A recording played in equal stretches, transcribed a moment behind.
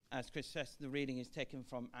As Chris says, the reading is taken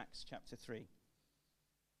from Acts chapter 3.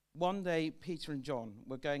 One day, Peter and John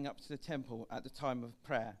were going up to the temple at the time of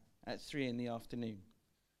prayer at 3 in the afternoon.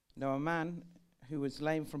 Now a man who was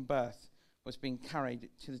lame from birth was being carried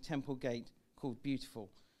to the temple gate called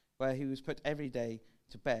Beautiful, where he was put every day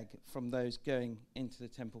to beg from those going into the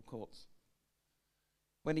temple courts.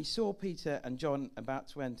 When he saw Peter and John about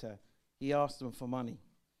to enter, he asked them for money.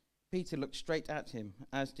 Peter looked straight at him,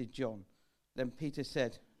 as did John. Then Peter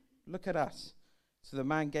said, "Look at us." So the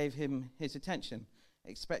man gave him his attention,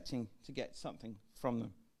 expecting to get something from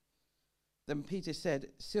them. Then Peter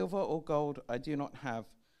said, "Silver or gold I do not have,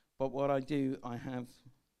 but what I do have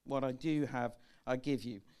I give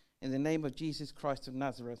you. In the name of Jesus Christ of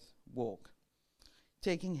Nazareth, walk."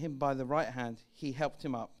 Taking him by the right hand, he helped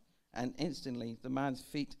him up, and instantly the man's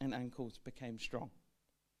feet and ankles became strong.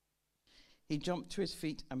 He jumped to his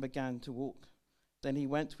feet and began to walk. Then he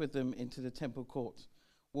went with them into the temple court,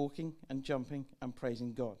 walking and jumping and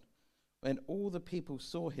praising God. When all the people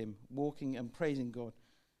saw him walking and praising God,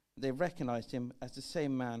 they recognized him as the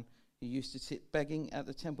same man who used to sit begging at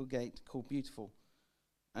the temple gate called Beautiful,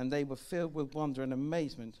 and they were filled with wonder and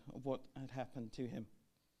amazement of what had happened to him.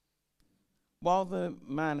 While the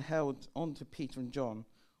man held on to Peter and John,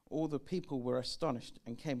 all the people were astonished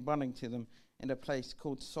and came running to them in a place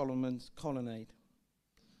called Solomon's Colonnade.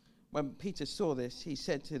 When Peter saw this, he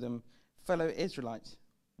said to them, "Fellow Israelites,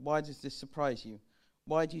 why does this surprise you?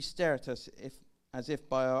 Why do you stare at us as if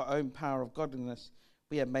by our own power of godliness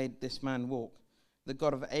we have made this man walk? The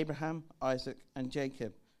God of Abraham, Isaac, and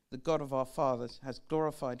Jacob, the God of our fathers, has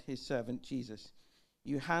glorified his servant Jesus.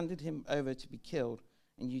 You handed him over to be killed,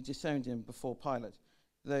 and you disowned him before Pilate,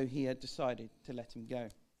 though he had decided to let him go.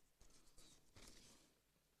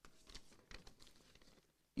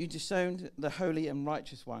 You disowned the holy and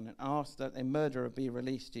righteous one and asked that a murderer be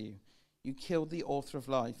released to you. You killed the author of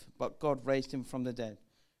life, but God raised him from the dead.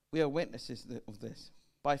 We are witnesses of this.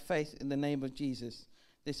 By faith in the name of Jesus,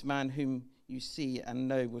 this man whom you see and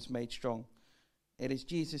know was made strong. It is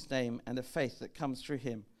Jesus' name and the faith that comes through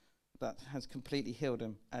him that has completely healed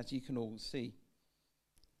him, as you can all see.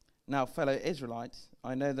 Now, fellow Israelites,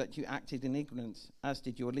 I know that you acted in ignorance, as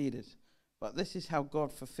did your leaders. But this is how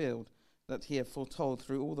God fulfilled that he had foretold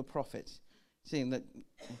through all the prophets, seeing that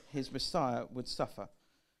his Messiah would suffer.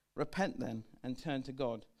 Repent then and turn to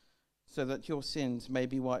God, so that your sins may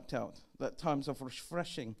be wiped out, that times of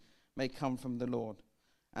refreshing may come from the Lord,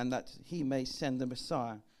 and that he may send the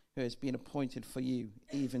Messiah who has been appointed for you,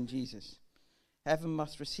 even Jesus. Heaven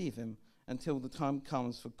must receive him until the time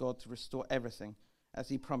comes for God to restore everything, as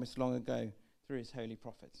he promised long ago through his holy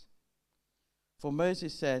prophets. For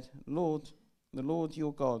Moses said, the Lord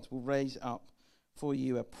your God will raise up for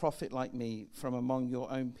you a prophet like me from among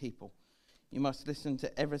your own people. You must listen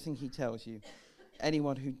to everything he tells you.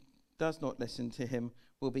 Anyone who does not listen to him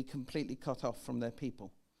will be completely cut off from their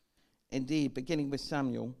people. Indeed, beginning with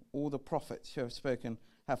Samuel, all the prophets who have spoken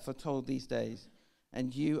have foretold these days,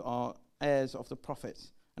 and you are heirs of the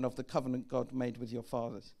prophets and of the covenant God made with your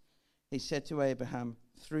fathers. He said to Abraham,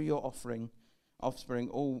 through your offspring,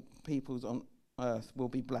 all peoples on earth will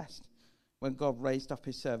be blessed. When God raised up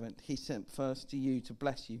his servant, he sent first to you to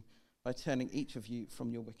bless you by turning each of you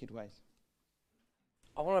from your wicked ways.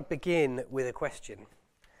 I want to begin with a question.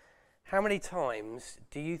 How many times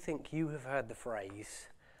do you think you have heard the phrase,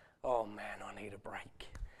 "Oh man, I need a break"?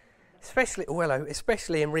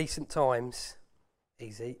 Especially in recent times,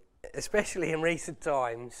 especially in recent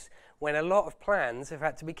times when a lot of plans have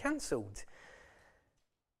had to be cancelled.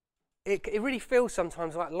 It really feels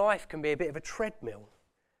sometimes like life can be a bit of a treadmill.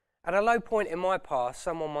 At a low point in my past,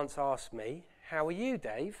 someone once asked me, "How are you,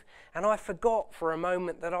 Dave?" And I forgot for a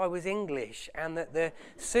moment that I was English and that the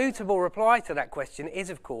suitable reply to that question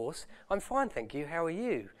is, of course, "I'm fine, thank you, how are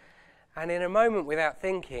you?" And in a moment without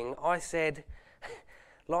thinking, I said,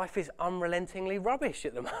 "Life is unrelentingly rubbish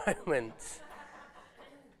at the moment."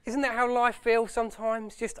 Isn't that how life feels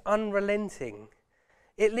sometimes? Just unrelenting.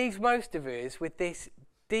 It leaves most of us with this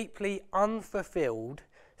deeply unfulfilled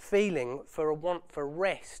feeling for a want for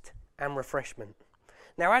rest and refreshment.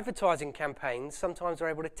 Now, advertising campaigns sometimes are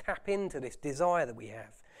able to tap into this desire that we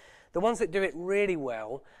have. The ones that do it really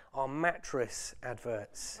well are mattress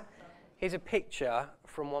adverts. Here's a picture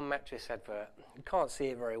from one mattress advert. You can't see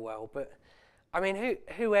it very well, but I mean,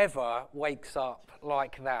 whoever wakes up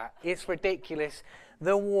like that, it's ridiculous.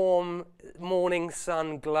 The warm morning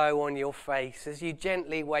sun glow on your face as you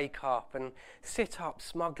gently wake up and sit up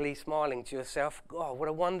smugly smiling to yourself. Oh, what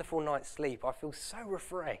a wonderful night's sleep. I feel so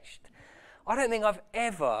refreshed. I don't think I've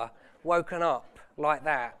ever woken up like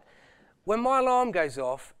that. When my alarm goes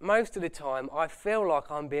off, most of the time I feel like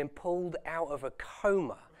I'm being pulled out of a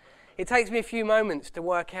coma. It takes me a few moments to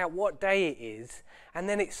work out what day it is, and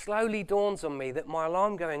then it slowly dawns on me that my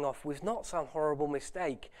alarm going off was not some horrible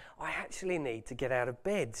mistake. I actually need to get out of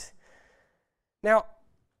bed. Now,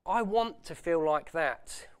 I want to feel like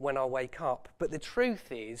that when I wake up, but the truth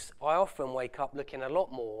is I often wake up looking a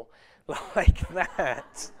lot more like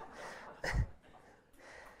that.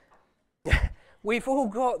 We've all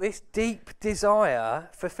got this deep desire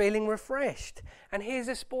for feeling refreshed. And here's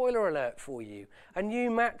a spoiler alert for you. A new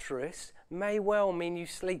mattress may well mean you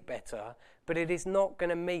sleep better, but it is not going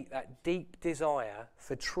to meet that deep desire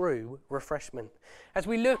for true refreshment. As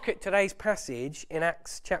we look at today's passage in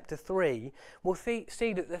Acts chapter 3, we'll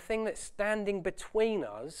see that the thing that's standing between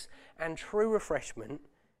us and true refreshment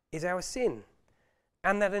is our sin.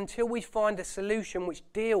 And that until we find a solution which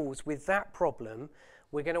deals with that problem,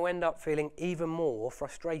 we're going to end up feeling even more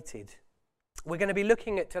frustrated. We're going to be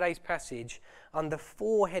looking at today's passage under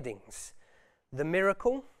 4 headings: the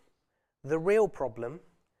miracle, the real problem,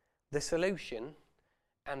 the solution,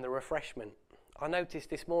 and the refreshment. I noticed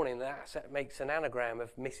this morning that makes an anagram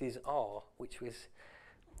of Mrs. R, which was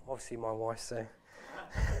obviously my wife, so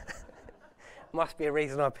must be a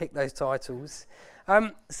reason I picked those titles.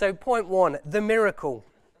 So point 1, the miracle.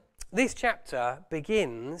 This chapter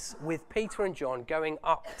begins with Peter and John going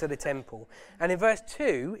up to the temple. And in verse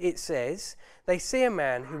 2, it says, they see a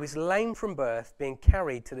man who was lame from birth being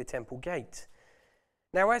carried to the temple gate.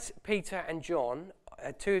 Now, as Peter and John,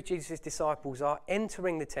 2 of Jesus' disciples, are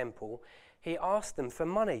entering the temple, he asks them for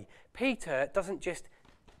money. Peter doesn't just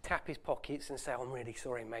tap his pockets and say, I'm really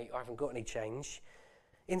sorry, mate, I haven't got any change.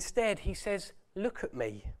 Instead, he says, look at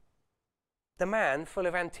me. The man, full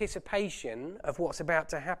of anticipation of what's about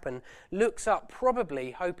to happen, looks up,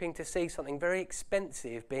 probably hoping to see something very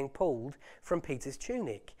expensive being pulled from Peter's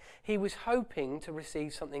tunic. He was hoping to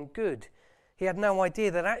receive something good. He had no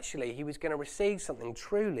idea that actually he was going to receive something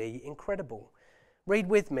truly incredible. Read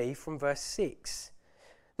with me from verse 6.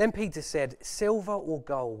 Then Peter said, silver or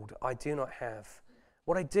gold I do not have.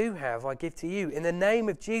 What I do have I give to you. In the name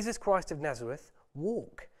of Jesus Christ of Nazareth,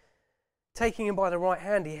 walk. Taking him by the right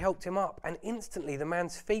hand, he helped him up, and instantly the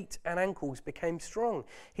man's feet and ankles became strong.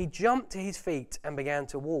 He jumped to his feet and began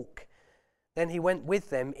to walk. Then he went with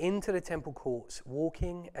them into the temple courts,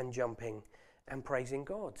 walking and jumping and praising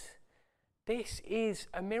God. This is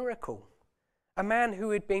a miracle. A man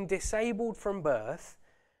who had been disabled from birth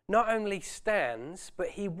not only stands,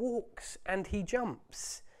 but he walks and he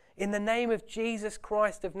jumps. In the name of Jesus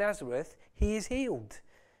Christ of Nazareth, he is healed.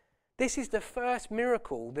 This is the first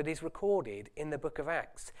miracle that is recorded in the book of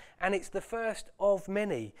Acts, and it's the first of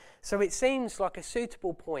many. So it seems like a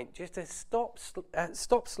suitable point just to stop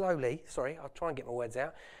slowly. Sorry, I'll try and get my words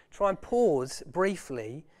out. Try and pause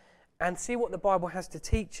briefly and see what the Bible has to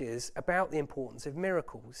teach us about the importance of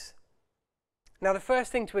miracles. Now, the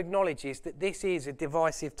first thing to acknowledge is that this is a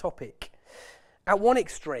divisive topic. At one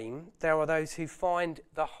extreme, there are those who find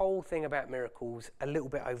the whole thing about miracles a little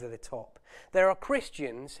bit over the top. There are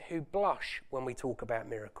Christians who blush when we talk about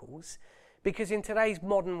miracles because in today's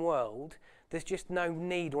modern world, there's just no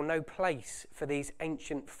need or no place for these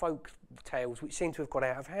ancient folk tales which seem to have got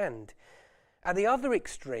out of hand. At the other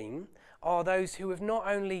extreme are those who have not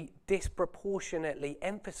only disproportionately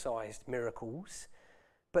emphasised miracles,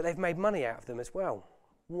 but they've made money out of them as well.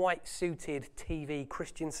 White-suited TV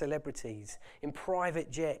Christian celebrities in private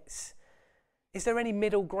jets. Is there any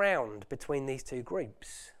middle ground between these two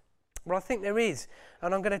groups? Well, I think there is,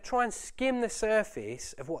 and I'm going to try and skim the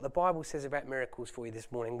surface of what the Bible says about miracles for you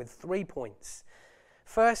this morning with 3 points.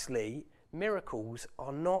 Firstly, miracles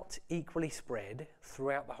are not equally spread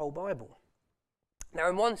throughout the whole Bible. Now,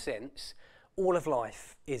 in one sense, all of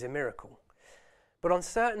life is a miracle. But on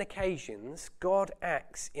certain occasions, God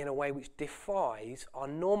acts in a way which defies our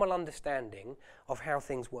normal understanding of how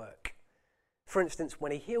things work. For instance,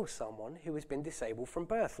 when he heals someone who has been disabled from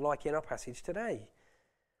birth, like in our passage today.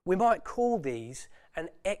 We might call these an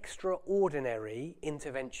extraordinary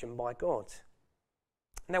intervention by God.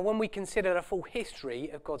 Now, when we consider the full history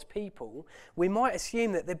of God's people, we might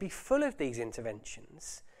assume that they'd be full of these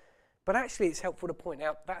interventions, but actually it's helpful to point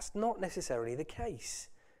out that's not necessarily the case.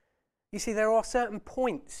 You see, there are certain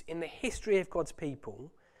points in the history of God's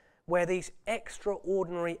people where these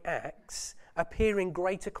extraordinary acts appear in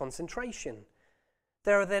greater concentration.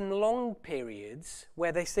 There are then long periods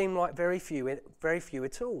where they seem like very few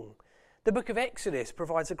at all. The book of Exodus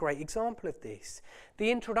provides a great example of this.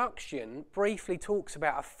 The introduction briefly talks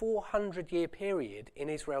about a 400-year period in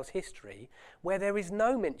Israel's history where there is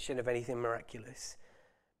no mention of anything miraculous.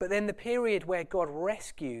 But then the period where God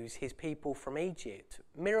rescues his people from Egypt,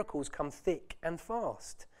 miracles come thick and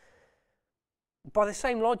fast. By the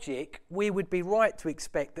same logic, we would be right to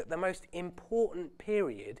expect that the most important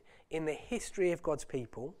period in the history of God's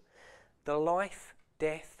people, the life,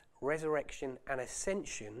 death, resurrection and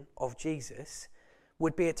ascension of Jesus,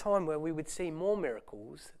 would be a time where we would see more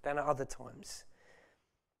miracles than at other times.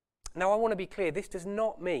 Now, I want to be clear, this does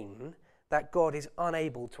not mean that God is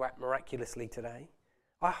unable to act miraculously today.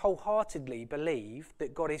 I wholeheartedly believe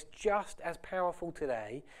that God is just as powerful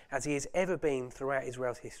today as he has ever been throughout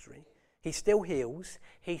Israel's history. He still heals,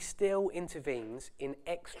 he still intervenes in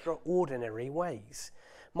extraordinary ways.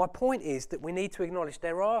 My point is that we need to acknowledge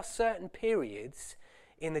there are certain periods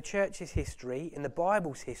in the church's history, in the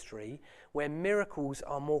Bible's history, where miracles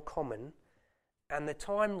are more common, and the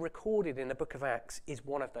time recorded in the book of Acts is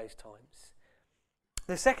one of those times.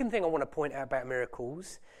 The second thing I want to point out about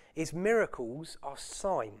miracles is miracles are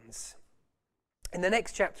signs. In the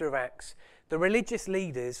next chapter of Acts, the religious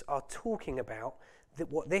leaders are talking about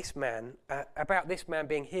this man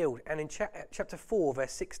being healed. And in chapter 4,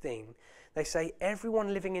 verse 16, they say,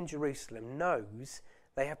 everyone living in Jerusalem knows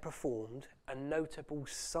they have performed a notable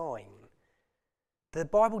sign. The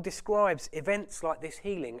Bible describes events like this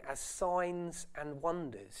healing as signs and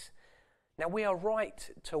wonders. Now, we are right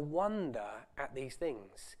to wonder at these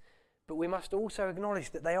things, but we must also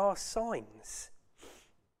acknowledge that they are signs.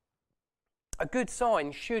 A good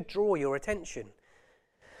sign should draw your attention.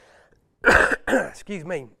 Excuse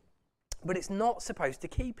me. But it's not supposed to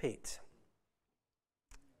keep it.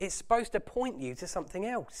 It's supposed to point you to something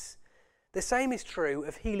else. The same is true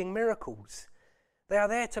of healing miracles. They are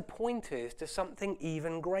there to point us to something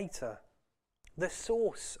even greater, the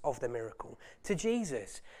source of the miracle, to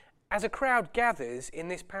Jesus. As a crowd gathers in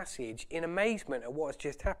this passage in amazement at what has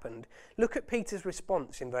just happened, look at Peter's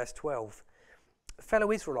response in verse 12.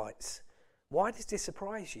 Fellow Israelites, why does this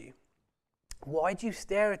surprise you? Why do you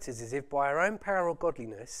stare at us as if by our own power or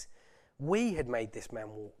godliness we had made this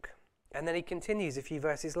man walk? And then he continues a few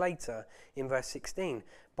verses later in verse 16.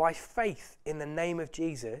 By faith in the name of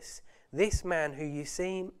Jesus, this man who you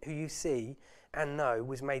see and know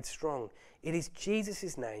was made strong. It is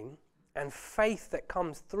Jesus' name and faith that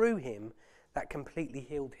comes through him that completely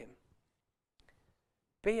healed him.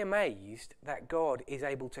 Be amazed that God is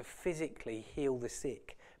able to physically heal the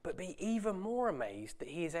sick, but be even more amazed that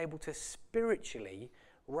he is able to spiritually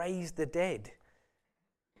raise the dead.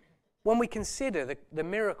 When we consider the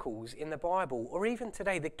miracles in the Bible, or even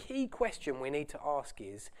today, the key question we need to ask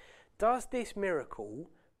is, does this miracle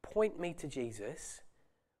point me to Jesus,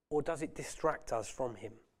 or does it distract us from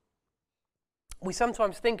him? We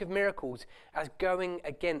sometimes think of miracles as going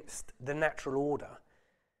against the natural order.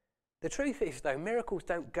 The truth is, though, miracles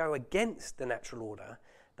don't go against the natural order.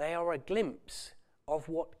 They are a glimpse of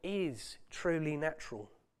what is truly natural.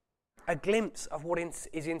 A glimpse of what is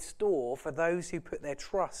in store for those who put their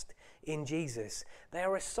trust in Jesus. They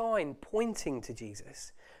are a sign pointing to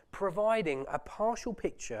Jesus, providing a partial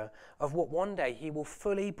picture of what one day he will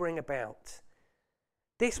fully bring about.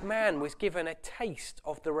 This man was given a taste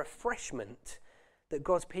of the refreshment that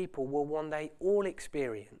God's people will one day all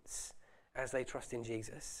experience as they trust in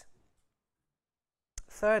Jesus.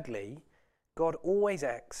 Thirdly, God always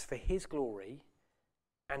acts for his glory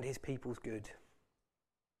and his people's good.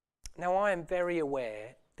 Now, I am very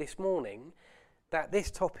aware this morning that this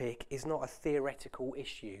topic is not a theoretical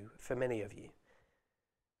issue for many of you.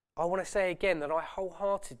 I want to say again that I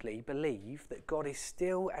wholeheartedly believe that God is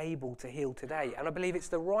still able to heal today, and I believe it's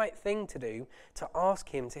the right thing to do to ask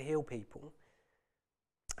him to heal people.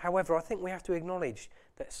 However, I think we have to acknowledge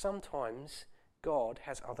that sometimes God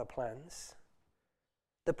has other plans.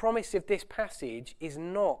 The promise of this passage is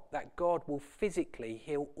not that God will physically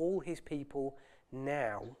heal all his people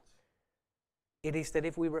now. It is that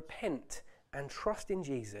if we repent and trust in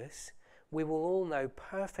Jesus, we will all know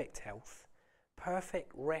perfect health,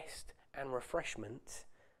 perfect rest and refreshment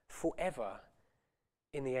forever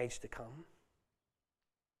in the age to come.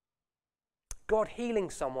 God healing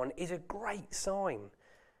someone is a great sign,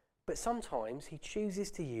 but sometimes he chooses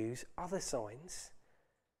to use other signs.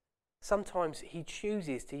 Sometimes he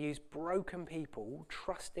chooses to use broken people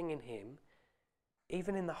trusting in him,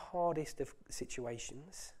 even in the hardest of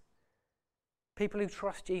situations. People who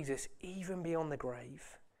trust Jesus even beyond the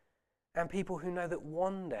grave, and people who know that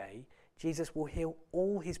one day Jesus will heal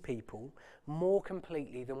all his people more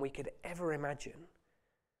completely than we could ever imagine.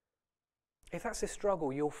 If that's a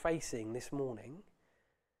struggle you're facing this morning,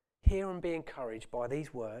 hear and be encouraged by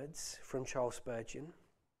these words from Charles Spurgeon.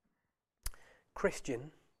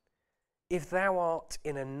 Christian, if thou art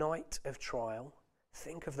in a night of trial,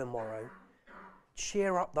 think of the morrow.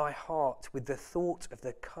 Cheer up thy heart with the thought of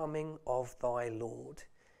the coming of thy Lord.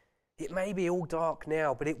 It may be all dark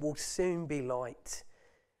now, but it will soon be light.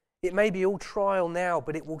 It may be all trial now,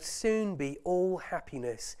 but it will soon be all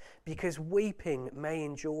happiness, because weeping may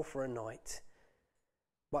endure for a night,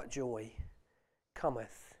 but joy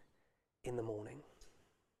cometh in the morning.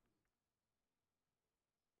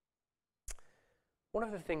 One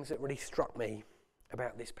of the things that really struck me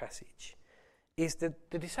about this passage is that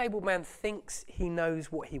the disabled man thinks he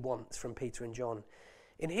knows what he wants from Peter and John.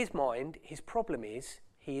 In his mind, his problem is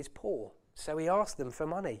he is poor, so he asks them for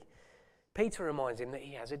money. Peter reminds him that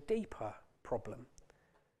he has a deeper problem.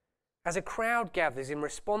 As a crowd gathers in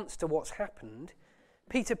response to what's happened,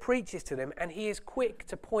 Peter preaches to them, and he is quick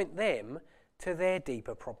to point them to their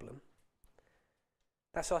deeper problem.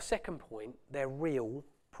 That's our second point, their real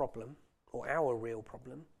problem, or our real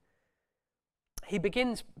problem.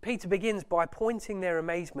 Peter begins by pointing their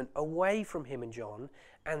amazement away from him and John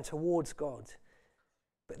and towards God.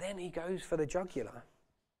 But then he goes for the jugular.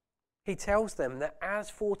 He tells them that as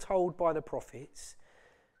foretold by the prophets,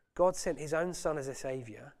 God sent his own son as a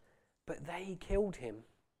saviour, but they killed him.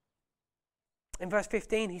 In verse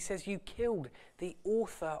 15 he says, "You killed the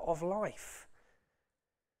author of life."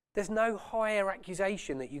 There's no higher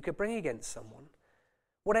accusation that you could bring against someone.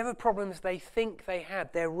 Whatever problems they think they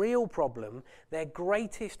had, their real problem, their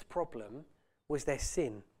greatest problem, was their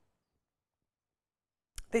sin.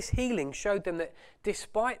 This healing showed them that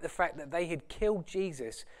despite the fact that they had killed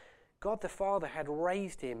Jesus, God the Father had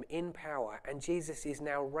raised him in power, and Jesus is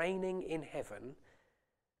now reigning in heaven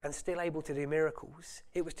and still able to do miracles.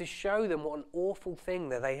 It was to show them what an awful thing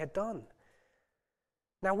that they had done.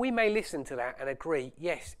 Now, we may listen to that and agree,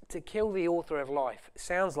 yes, to kill the author of life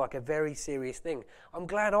sounds like a very serious thing. I'm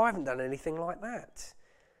glad I haven't done anything like that.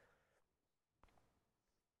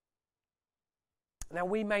 Now,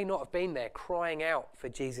 we may not have been there crying out for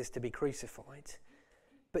Jesus to be crucified,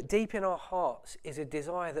 but deep in our hearts is a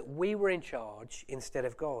desire that we were in charge instead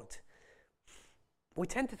of God. We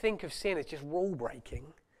tend to think of sin as just rule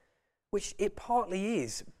breaking, which it partly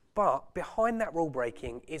is, but behind that rule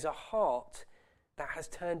breaking is a heart that has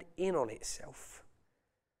turned in on itself.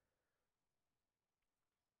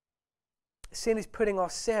 Sin is putting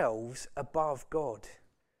ourselves above God.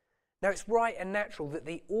 Now, it's right and natural that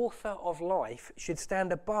the author of life should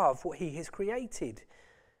stand above what he has created.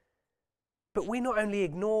 But we not only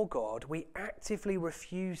ignore God, we actively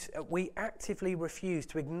refuse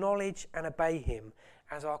to acknowledge and obey him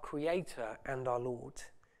as our creator and our Lord.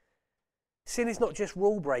 Sin is not just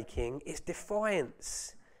rule breaking, it's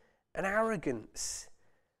defiance, an arrogance,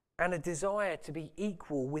 and a desire to be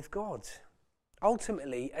equal with God.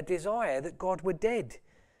 Ultimately, a desire that God were dead.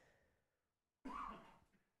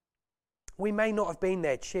 We may not have been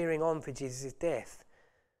there cheering on for Jesus' death,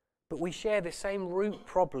 but we share the same root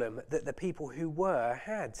problem that the people who were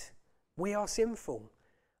had. We are sinful.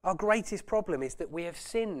 Our greatest problem is that we have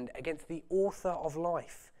sinned against the author of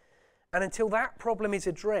life. And until that problem is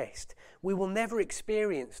addressed, we will never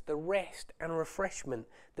experience the rest and refreshment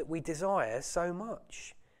that we desire so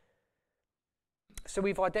much. So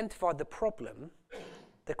we've identified the problem.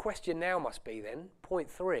 The question now must be then, point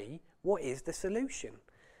 3, what is the solution?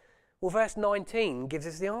 Well, verse 19 gives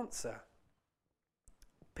us the answer.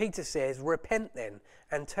 Peter says, "Repent then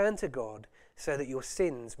and turn to God so that your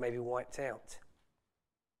sins may be wiped out."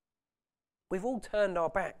 We've all turned our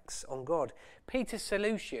backs on God. Peter's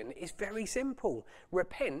solution is very simple.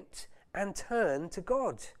 Repent and turn to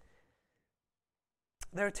God.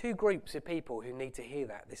 There are two groups of people who need to hear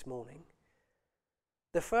that this morning.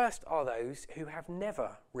 The first are those who have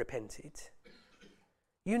never repented.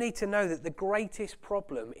 You need to know that the greatest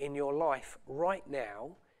problem in your life right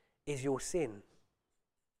now is your sin.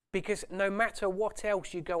 Because no matter what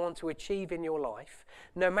else you go on to achieve in your life,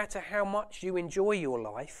 no matter how much you enjoy your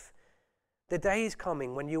life, the day is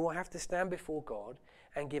coming when you will have to stand before God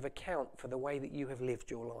and give account for the way that you have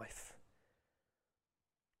lived your life.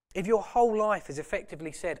 If your whole life has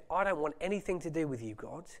effectively said, "I don't want anything to do with you,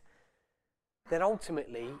 God," then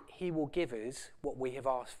ultimately he will give us what we have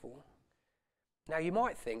asked for. Now, you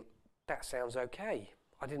might think, that sounds okay.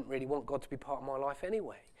 I didn't really want God to be part of my life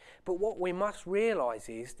anyway. But what we must realise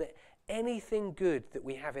is that anything good that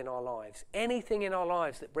we have in our lives, anything in our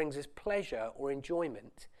lives that brings us pleasure or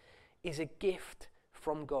enjoyment, is a gift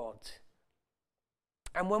from God.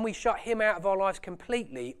 And when we shut him out of our lives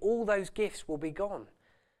completely, all those gifts will be gone.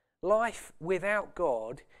 Life without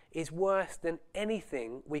God is worse than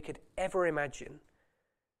anything we could ever imagine.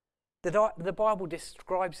 The Bible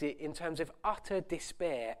describes it in terms of utter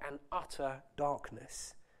despair and utter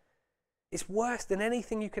darkness. It's worse than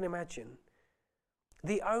anything you can imagine.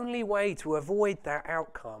 The only way to avoid that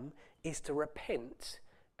outcome is to repent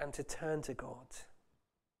and to turn to God.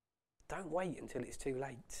 Don't wait until it's too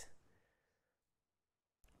late.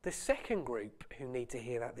 The second group who need to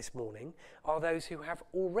hear that this morning are those who have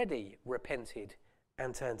already repented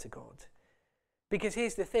and turned to God. Because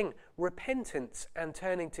here's the thing, repentance and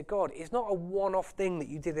turning to God is not a one-off thing that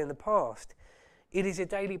you did in the past. It is a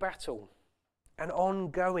daily battle, an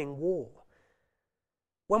ongoing war.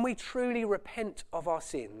 When we truly repent of our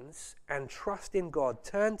sins and trust in God,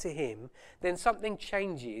 turn to him, then something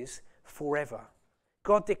changes forever.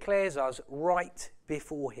 God declares us right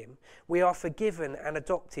before him. We are forgiven and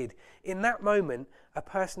adopted. In that moment, a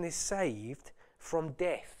person is saved from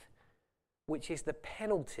death, which is the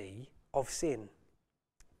penalty of sin.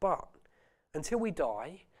 But until we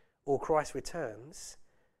die or Christ returns,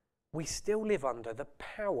 we still live under the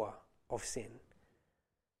power of sin.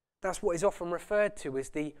 That's what is often referred to as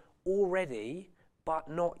the already but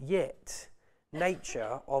not yet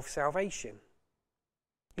nature of salvation.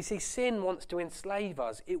 You see, sin wants to enslave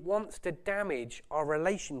us. It wants to damage our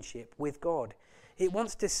relationship with God. It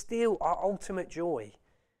wants to steal our ultimate joy.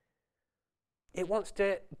 It wants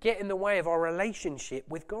to get in the way of our relationship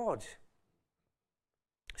with God.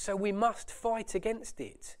 So we must fight against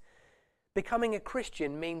it. Becoming a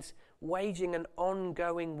Christian means waging an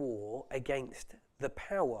ongoing war against the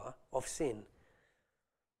power of sin.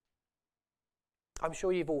 I'm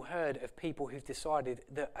sure you've all heard of people who've decided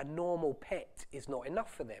that a normal pet is not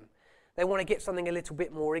enough for them. They want to get something a little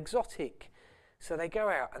bit more exotic. So they go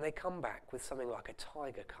out and they come back with something like a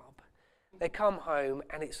tiger cub. They come home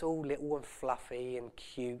and it's all little and fluffy and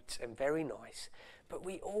cute and very nice. But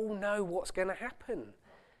we all know what's going to happen.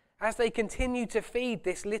 As they continue to feed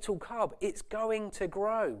this little cub, it's going to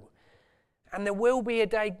grow. And there will be a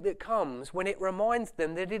day that comes when it reminds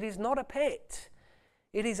them that it is not a pet.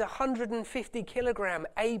 It is a 150 kilogram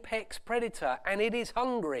apex predator and it is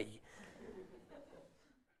hungry.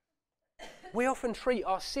 We often treat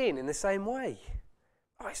our sin in the same way.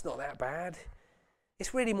 Oh, it's not that bad.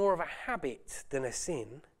 It's really more of a habit than a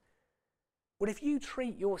sin. Well, if you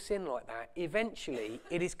treat your sin like that, eventually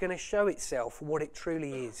it is going to show itself for what it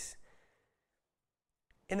truly is.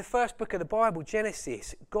 In the first book of the Bible,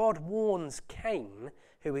 Genesis, God warns Cain,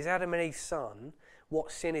 who is Adam and Eve's son, what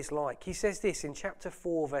sin is like. He says this in chapter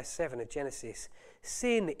 4, verse 7 of Genesis.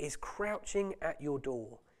 Sin is crouching at your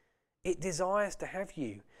door. It desires to have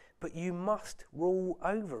you, but you must rule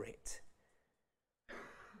over it.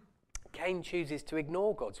 Cain chooses to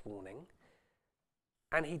ignore God's warning,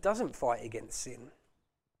 and he doesn't fight against sin.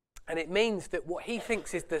 And it means that what he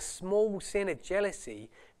thinks is the small sin of jealousy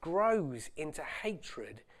grows into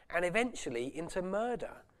hatred and eventually into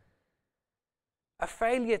murder. A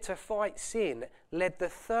failure to fight sin led the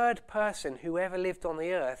third person who ever lived on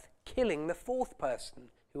the earth killing the fourth person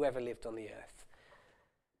who ever lived on the earth.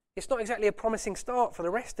 It's not exactly a promising start for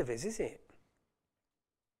the rest of us, is it?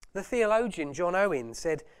 The theologian John Owen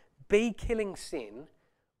said, "Be killing sin,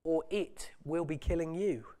 or it will be killing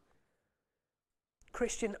you."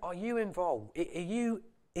 Christian, are you involved? Are you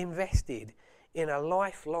invested in a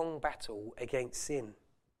lifelong battle against sin?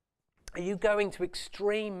 Are you going to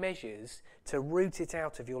extreme measures to root it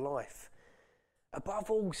out of your life?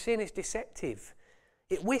 Above all, sin is deceptive.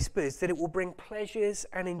 It whispers that it will bring pleasures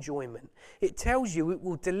and enjoyment. It tells you it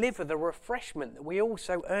will deliver the refreshment that we all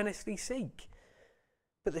so earnestly seek.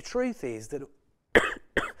 But the truth is that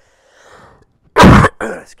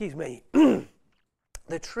excuse me.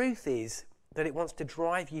 The truth is that it wants to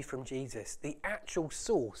drive you from Jesus, the actual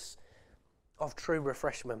source of true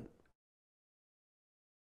refreshment.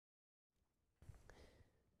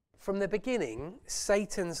 From the beginning,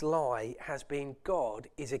 Satan's lie has been God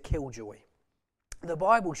is a killjoy. The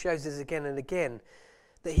Bible shows us again and again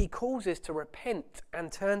that he calls us to repent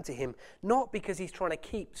and turn to him, not because he's trying to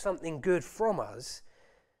keep something good from us,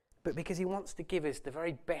 but because he wants to give us the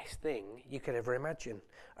very best thing you could ever imagine,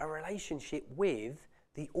 a relationship with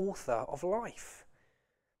the author of life.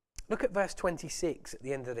 Look at verse 26 at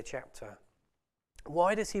the end of the chapter.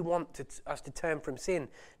 Why does he want us to turn from sin?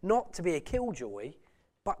 Not to be a killjoy,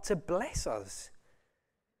 but to bless us.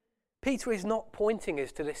 Peter is not pointing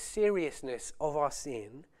us to the seriousness of our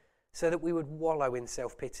sin so that we would wallow in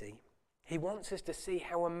self-pity. He wants us to see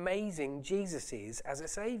how amazing Jesus is as a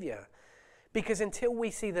saviour. Because until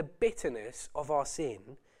we see the bitterness of our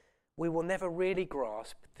sin, we will never really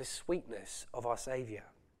grasp the sweetness of our Saviour.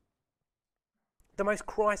 The most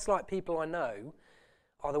Christ-like people I know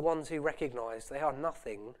are the ones who recognise they are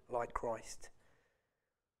nothing like Christ.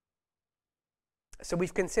 So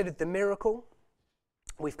we've considered the miracle,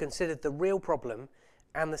 we've considered the real problem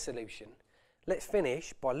and the solution. Let's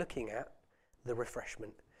finish by looking at the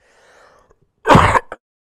refreshment.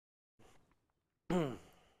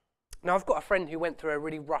 Now, I've got a friend who went through a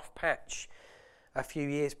really rough patch a few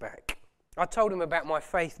years back. I told him about my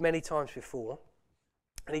faith many times before,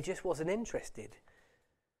 and he just wasn't interested.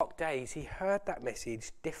 Dark days, he heard that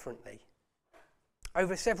message differently.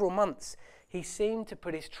 Over several months, he seemed to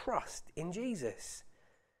put his trust in Jesus.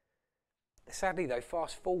 Sadly, though,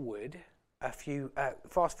 fast forward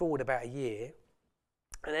about a year,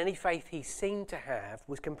 and any faith he seemed to have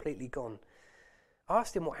was completely gone. I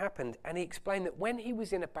asked him what happened, and he explained that when he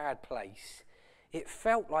was in a bad place, it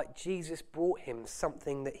felt like Jesus brought him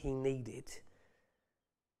something that he needed.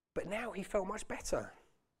 But now he felt much better.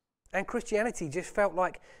 And Christianity just felt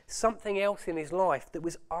like something else in his life that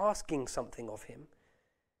was asking something of him.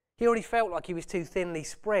 He already felt like he was too thinly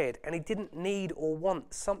spread, and he didn't need or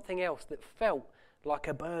want something else that felt like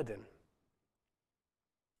a burden.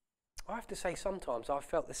 I have to say, sometimes I've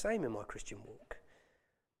felt the same in my Christian walk.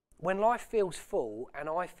 When life feels full and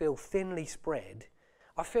I feel thinly spread,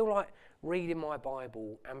 I feel like reading my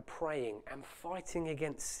Bible and praying and fighting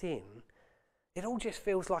against sin, it all just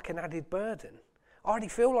feels like an added burden. I already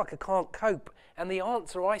feel like I can't cope, and the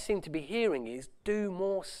answer I seem to be hearing is do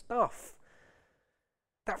more stuff.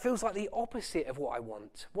 That feels like the opposite of what I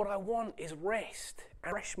want. What I want is rest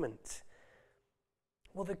and refreshment.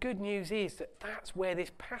 Well, the good news is that that's where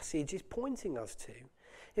this passage is pointing us to.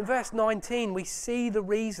 In verse 19, we see the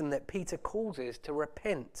reason that Peter calls us to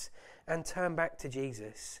repent and turn back to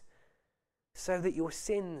Jesus, so that your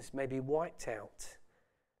sins may be wiped out,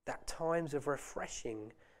 that times of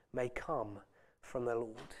refreshing may come from the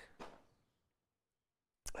Lord.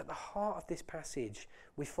 At the heart of this passage,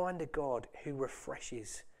 we find a God who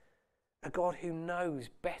refreshes, a God who knows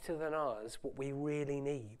better than us what we really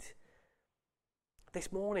need.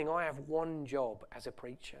 This morning I have one job as a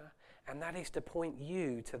preacher, and that is to point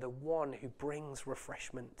you to the one who brings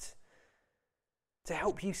refreshment. To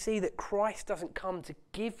help you see that Christ doesn't come to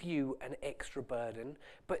give you an extra burden,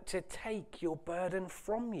 but to take your burden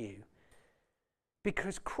from you.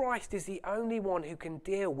 Because Christ is the only one who can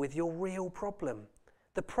deal with your real problem.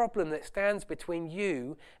 The problem that stands between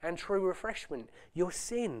you and true refreshment, your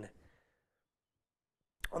sin.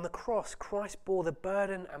 On the cross, Christ bore the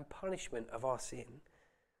burden and punishment of our sin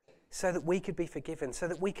so that we could be forgiven, so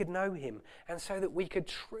that we could know him, and so that we could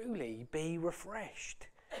truly be refreshed.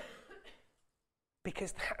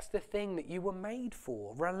 Because that's the thing that you were made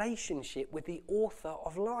for, relationship with the author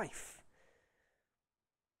of life.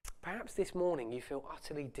 Perhaps this morning you feel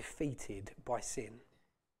utterly defeated by sin.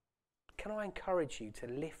 Can I encourage you to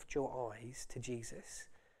lift your eyes to Jesus?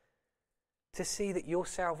 To see that your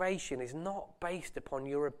salvation is not based upon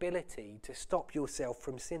your ability to stop yourself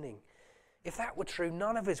from sinning. If that were true,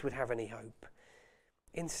 none of us would have any hope.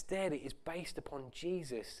 Instead, it is based upon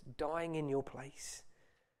Jesus dying in your place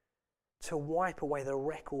to wipe away the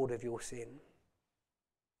record of your sin.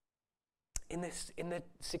 In the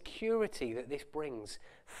security that this brings,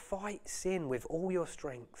 fight sin with all your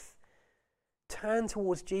strength. Turn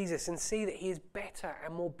towards Jesus and see that he is better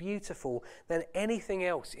and more beautiful than anything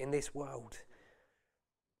else in this world.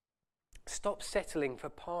 Stop settling for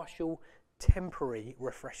partial, temporary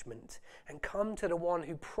refreshment and come to the one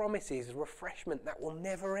who promises refreshment that will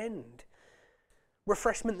never end.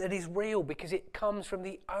 Refreshment that is real because it comes from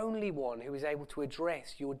the only one who is able to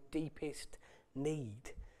address your deepest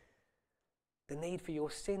need. The need for your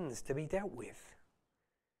sins to be dealt with.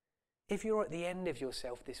 If you're at the end of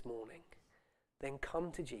yourself this morning, then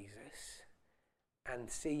come to Jesus and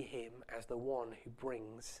see him as the one who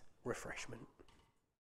brings refreshment.